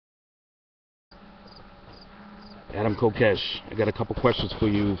Adam Kokesh, I got a couple questions for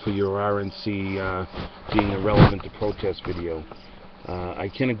you for your RNC being irrelevant to protest video. I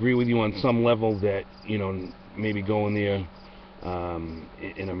can agree with you on some level that, you know, maybe going there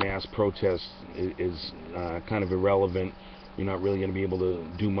in a mass protest is kind of irrelevant. You're not really going to be able to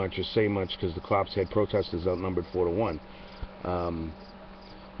do much or say much because the cops had protesters outnumbered 4-1.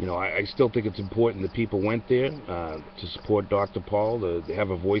 You know, I still think it's important that people went there to support Dr. Paul, to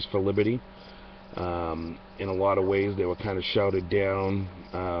have a voice for liberty. In a lot of ways, they were kind of shouted down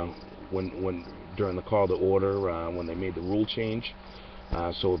when during the call to order when they made the rule change.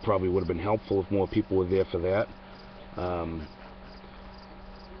 So it probably would have been helpful if more people were there for that.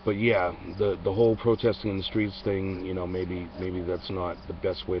 But yeah, the whole protesting in the streets thing, you know, maybe that's not the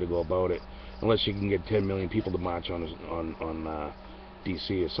best way to go about it, unless you can get 10 million people to march on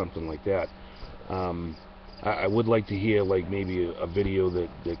DC or something like that. I would like to hear like maybe a video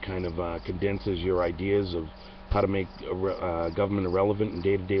that kind of condenses your ideas of how to make government irrelevant in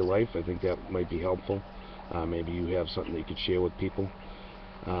day-to-day life. I think that might be helpful. Maybe you have something that you could share with people.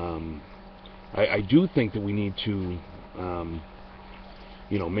 I do think that we need to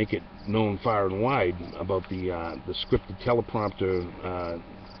you know, make it known far and wide about the scripted teleprompter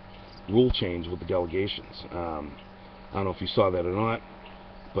rule change with the delegations. I don't know if you saw that or not,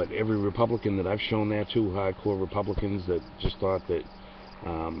 but every Republican that I've shown that to, hardcore Republicans that just thought that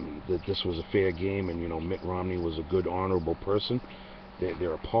that this was a fair game and, you know, Mitt Romney was a good, honorable person,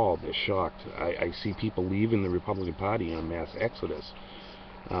 they're appalled, they're shocked. I see people leaving the Republican Party in a mass exodus.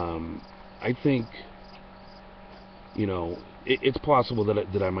 I think, you know, it's possible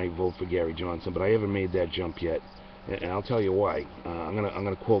that I might vote for Gary Johnson, but I haven't made that jump yet, and I'll tell you why. I'm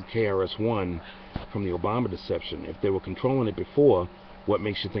gonna quote KRS-One from the Obama deception. If they were controlling it before, what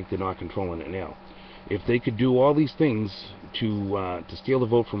makes you think they're not controlling it now? If they could do all these things to steal the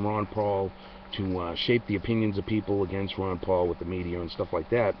vote from Ron Paul, to shape the opinions of people against Ron Paul with the media and stuff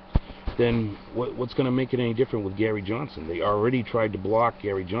like that, then what's going to make it any different with Gary Johnson? They already tried to block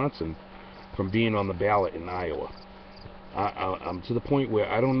Gary Johnson from being on the ballot in Iowa. I'm to the point where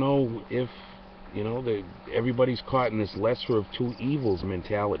I don't know if, you know, everybody's caught in this lesser of two evils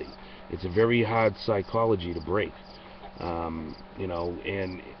mentality. It's a very hard psychology to break. You know,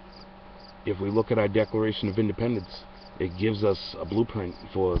 and if we look at our Declaration of Independence, it gives us a blueprint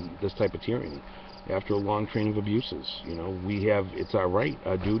for this type of tyranny. After a long train of abuses, you know, it's our right,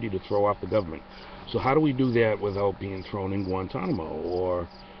 our duty to throw off the government. So how do we do that without being thrown in Guantanamo or,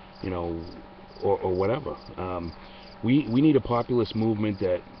 you know, or whatever? We need a populist movement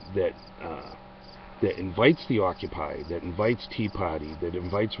that invites the Occupy, that invites Tea Party, that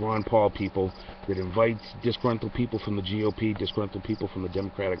invites Ron Paul people, that invites disgruntled people from the GOP, disgruntled people from the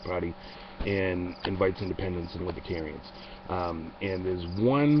Democratic Party, and invites independents and libertarians. And there's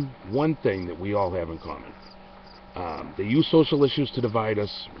one thing that we all have in common. They use social issues to divide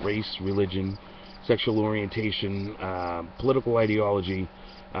us: race, religion, sexual orientation, political ideology,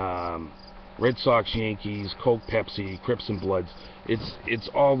 Red Sox, Yankees, Coke, Pepsi, Crips and Bloods. It's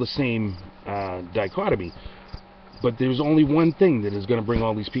all the same dichotomy. But there's only one thing that is going to bring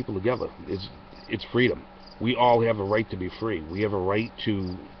all these people together. It's freedom. We all have a right to be free. We have a right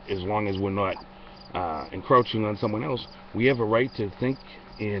to, as long as we're not encroaching on someone else, we have a right to think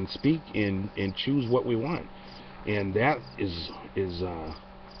and speak and choose what we want. And that is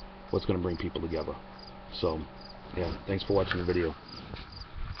what's going to bring people together. So, yeah, thanks for watching the video.